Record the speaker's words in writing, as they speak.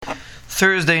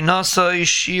Thursday, Nasai,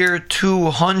 Shir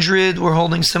 200. We're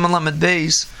holding Siman Lamed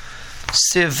Beis.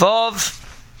 Sivav.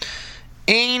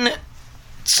 Ein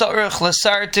tzarech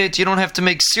lesartit. You don't have to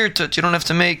make sirtut. You don't have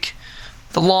to make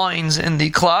the lines in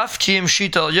the klaf. Kiyim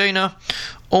shita al yena.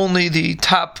 Only the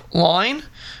top line,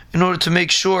 in order to make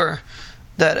sure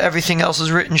that everything else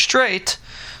is written straight.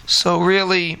 So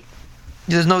really,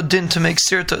 there's no din to make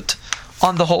sirtut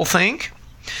on the whole thing.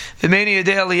 If you're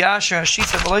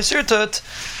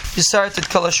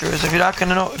not going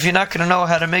to know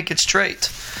how to make it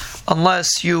straight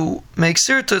unless you make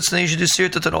sirtuts, then you should do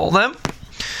sirtut in all of them.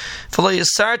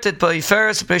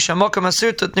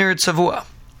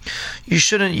 You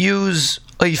shouldn't use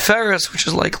a ferris, which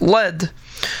is like lead. You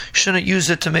shouldn't use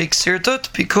it to make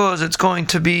sirtut because it's going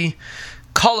to be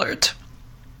colored.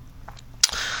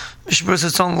 But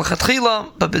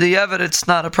b'diavad it's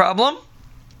not a problem.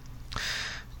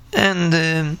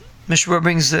 And Mishra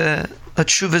brings a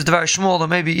Tshuvas Dvar Shmuel, or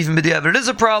maybe even b'diavad it is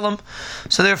a problem.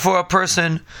 So therefore a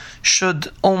person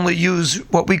should only use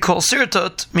what we call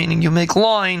sirtut, meaning you make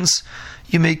lines,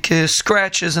 you make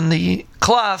scratches in the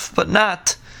klaf, but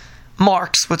not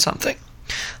marks with something.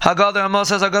 Hagadar Amal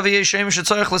says, Agavi Yeshem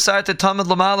shetzorech l'sartet tamid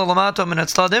l'mala l'mato min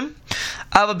hatzladim.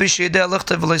 Ava b'sheyedeh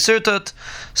lichtav v'le'sirtut.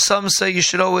 Some say you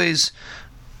should always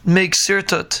make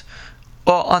sirtut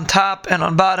on top and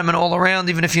on bottom and all around,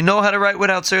 even if you know how to write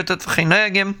without sirtut. V'chein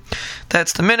nagim.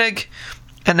 That's the minig.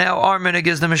 And now our minig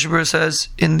is the Mishabur says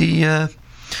in the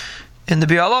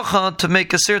Bi'alacha to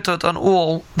make a sirtut on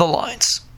all the lines.